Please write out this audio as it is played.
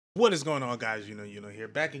What is going on, guys? Here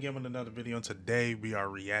back again with another video. And today we are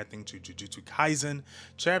reacting to Jujutsu Kaisen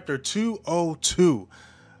chapter 202.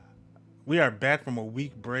 We are back from a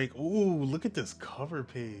week break. Ooh, look at this cover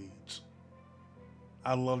page.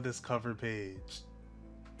 I love this cover page.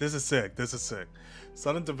 This is sick. This is sick.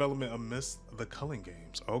 Sudden development amidst the Culling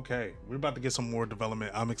Games. Okay, we're about to get some more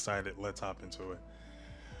development. I'm excited. Let's hop into it.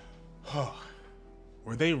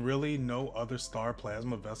 Were they really no other star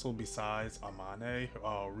plasma vessel besides Amane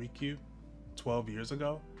Riku 12 years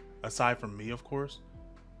ago? Aside from me, of course.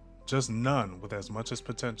 Just none with as much as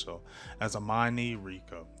potential as Amane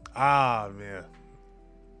Riku. Ah, man.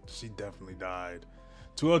 She definitely died.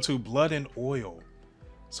 202 Blood and Oil.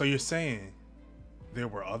 So you're saying there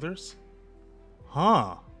were others?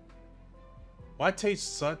 Huh. Why take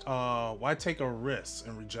a risk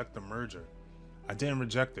and reject the merger? I didn't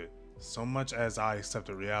reject it so much as I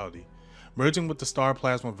accepted reality. Merging with the star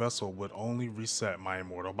plasma vessel would only reset my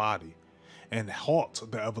immortal body and halt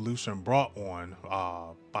the evolution brought on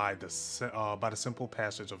by the simple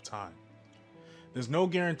passage of time. There's no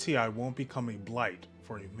guarantee I won't become a blight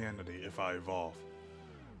for humanity if I evolve.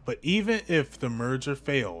 But even if the merger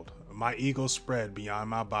failed, my ego spread beyond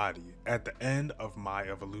my body at the end of my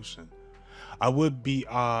evolution. I would be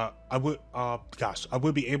able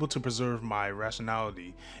to preserve my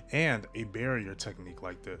rationality and a barrier technique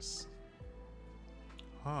like this.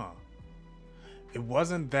 Huh. It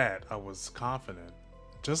wasn't that I was confident.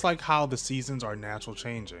 Just like how the seasons are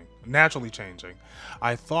naturally changing,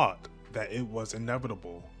 I thought that it was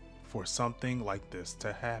inevitable for something like this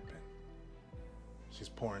to happen. She's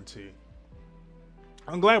pouring tea.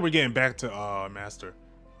 I'm glad we're getting back to Master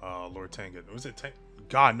Lord Tengen. Was it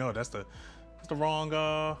God, no, that's the wrong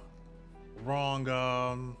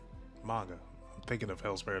manga. I'm thinking of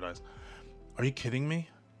Hell's Paradise. Are you kidding me?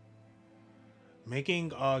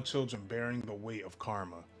 Making children bearing the weight of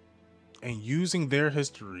karma and using their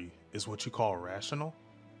history is what you call rational?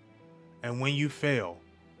 And when you fail,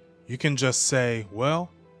 you can just say,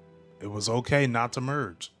 well, it was okay not to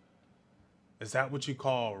merge. Is that what you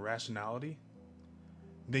call rationality?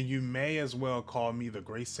 Then you may as well call me the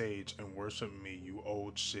great sage and worship me, you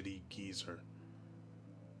old shitty geezer.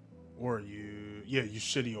 Or you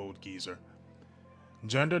shitty old geezer.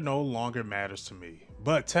 Gender no longer matters to me,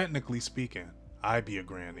 but technically speaking, I be a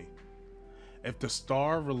granny. If the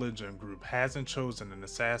Star Religion group hadn't chosen to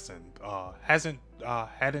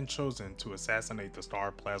assassinate the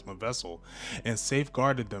Star Plasma vessel and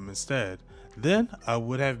safeguarded them instead, then I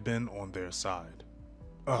would have been on their side.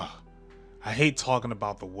 Ugh. I hate talking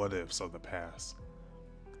about the what ifs of the past.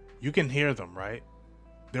 You can hear them, right?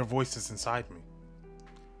 Their voices inside me.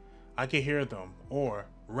 I can hear them, or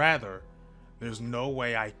rather, there's no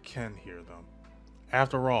way I can hear them.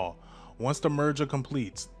 After all, once the merger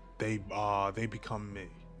completes, they become me.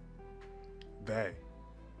 They.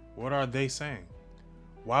 What are they saying?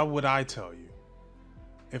 Why would I tell you?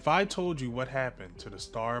 If I told you what happened to the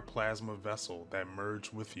star plasma vessel that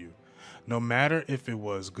merged with you, no matter if it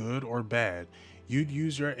was good or bad, you'd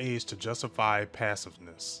use your age to justify your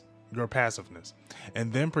passiveness,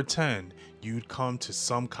 and then pretend you'd come to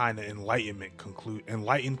some kind of enlightened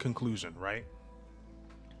conclusion, right?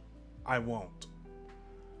 I won't.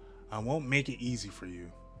 I won't make it easy for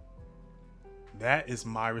you. That is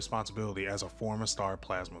my responsibility as a former star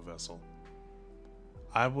plasma vessel.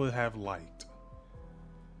 I would have liked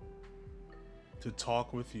to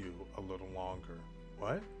talk with you a little longer.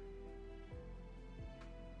 What?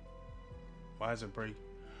 Why is it break?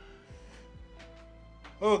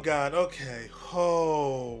 Oh God, okay.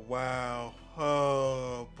 Oh wow.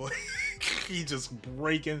 Oh boy. He just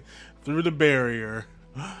breaking through the barrier.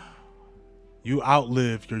 You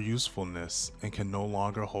outlive your usefulness and can no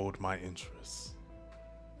longer hold my interests.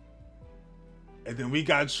 And then we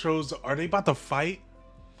got chosen. Are they about to fight?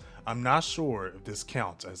 I'm not sure if this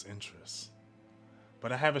counts as interest.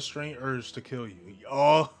 But I have a strange urge to kill you.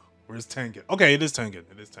 Oh, where's Tengen? Okay, it is Tengen.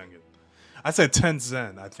 It is Tengen. I said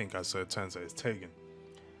Tenzen. I think I said Tenzen. It's Tengen.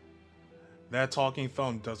 That talking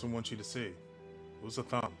thumb doesn't want you to see. Who's the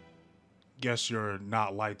thumb? Guess you're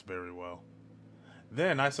not liked very well.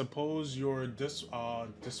 Then I suppose your your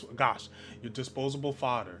disposable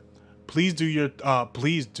fodder. Please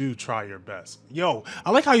do try your best. Yo,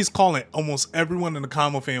 I like how he's calling almost everyone in the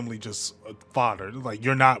Kamo family just fodder. Like,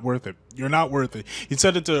 you're not worth it. You're not worth it. He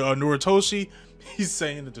said it to Narutoshi. He's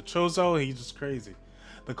saying it to Chozo. He's just crazy.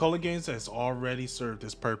 The Culling Games has already served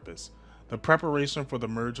its purpose. The preparation for the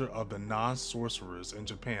merger of the non-sorcerers in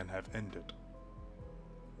Japan have ended.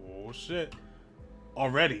 Oh shit.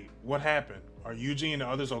 Already? What happened? Are Yuji and the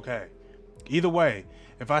others okay? Either way,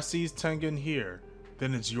 if I seize Tengen here,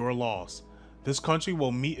 then it's your loss. This country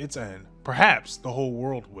will meet its end. Perhaps the whole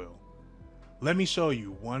world will. Let me show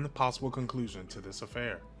you one possible conclusion to this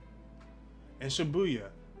affair. In Shibuya,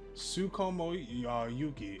 Tsukumo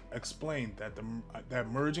Yuki explained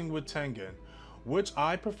that merging with Tengen, which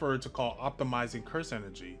I prefer to call optimizing curse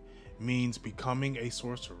energy, means becoming a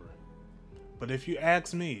sorcerer. But if you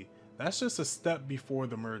ask me, that's just a step before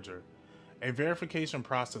the merger, a verification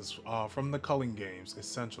process from the culling games,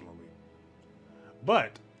 essentially.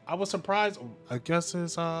 But I was surprised. I guess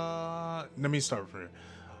it's let me start from here.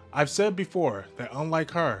 I've said before that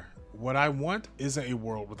unlike her, what I want isn't a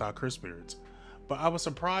world without curse spirits. But I was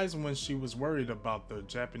surprised when she was worried about the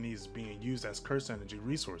Japanese being used as curse energy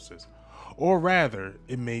resources. Or rather,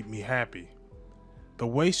 it made me happy. The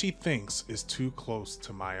way she thinks is too close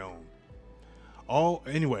to my own.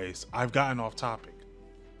 Anyways, I've gotten off topic.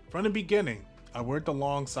 From the beginning, I worked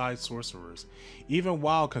alongside sorcerers, even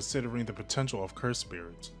while considering the potential of curse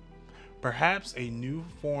spirits. Perhaps a new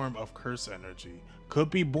form of curse energy could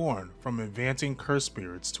be born from advancing curse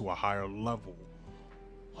spirits to a higher level.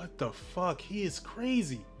 What the fuck? He is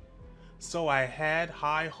crazy. So I had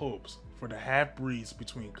high hopes for the half-breeds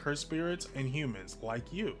between curse spirits and humans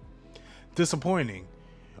like you. Disappointing.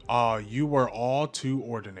 You were all too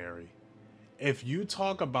ordinary. If you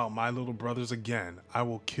talk about my little brothers again, I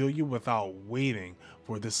will kill you without waiting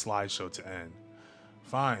for this slideshow to end.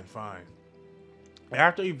 Fine.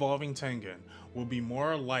 After evolving, Tengen will be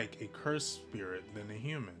more like a cursed spirit than a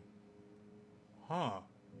human.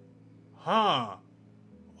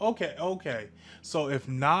 Okay. So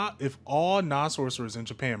if all non-sorcerers in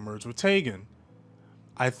Japan merge with Tengen,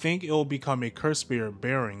 I think it will become a cursed spirit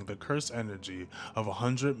bearing the cursed energy of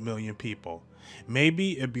 100 million people.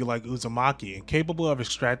 Maybe it'd be like Uzumaki and capable of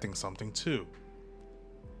extracting something too.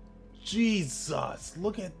 Jesus,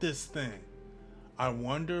 look at this thing. I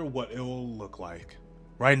wonder what it will look like.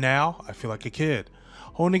 Right now, I feel like a kid,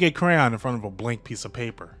 holding a crayon in front of a blank piece of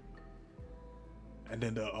paper. And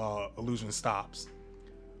then the illusion stops.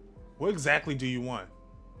 What exactly do you want?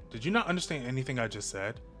 Did you not understand anything I just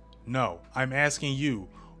said? No, I'm asking you,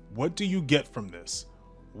 what do you get from this?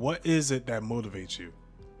 What is it that motivates you?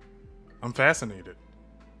 I'm fascinated.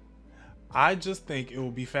 I just think it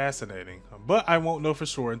will be fascinating, but I won't know for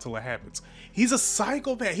sure until it happens. He's a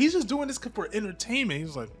psychopath. He's just doing this for entertainment.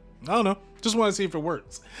 He's like, I don't know, just want to see if it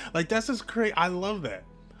works. Like, that's just crazy. I love that.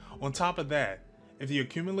 On top of that, if the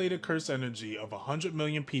accumulated curse energy of 100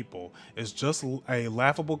 million people is just a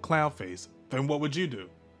laughable clown face, then what would you do?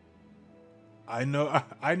 I know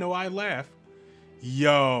I laugh.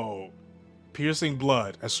 Yo, piercing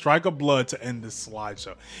blood, a strike of blood to end this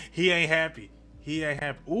slideshow. He ain't happy.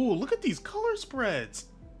 Ooh, look at these color spreads.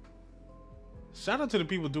 Shout out to the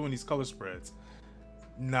people doing these color spreads.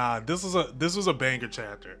 Nah, this was a banger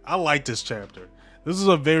chapter. I like this chapter. This is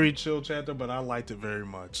a very chill chapter, but I liked it very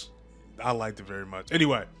much.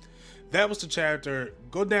 Anyway, that was the chapter.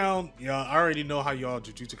 Go down. Y'all, I already know how y'all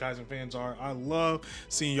Jujutsu Kaisen fans are. I love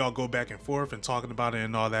seeing y'all go back and forth and talking about it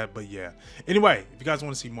and all that. But yeah. Anyway, if you guys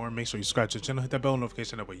want to see more, make sure you subscribe to the channel. Hit that bell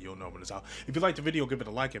notification. That way you'll know when it's out. If you like the video, give it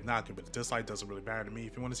a like. If not, give it a dislike. Doesn't really matter to me.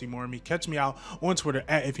 If you want to see more of me, catch me out on Twitter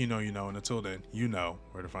at if you know you know. And until then, you know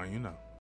where to find you know.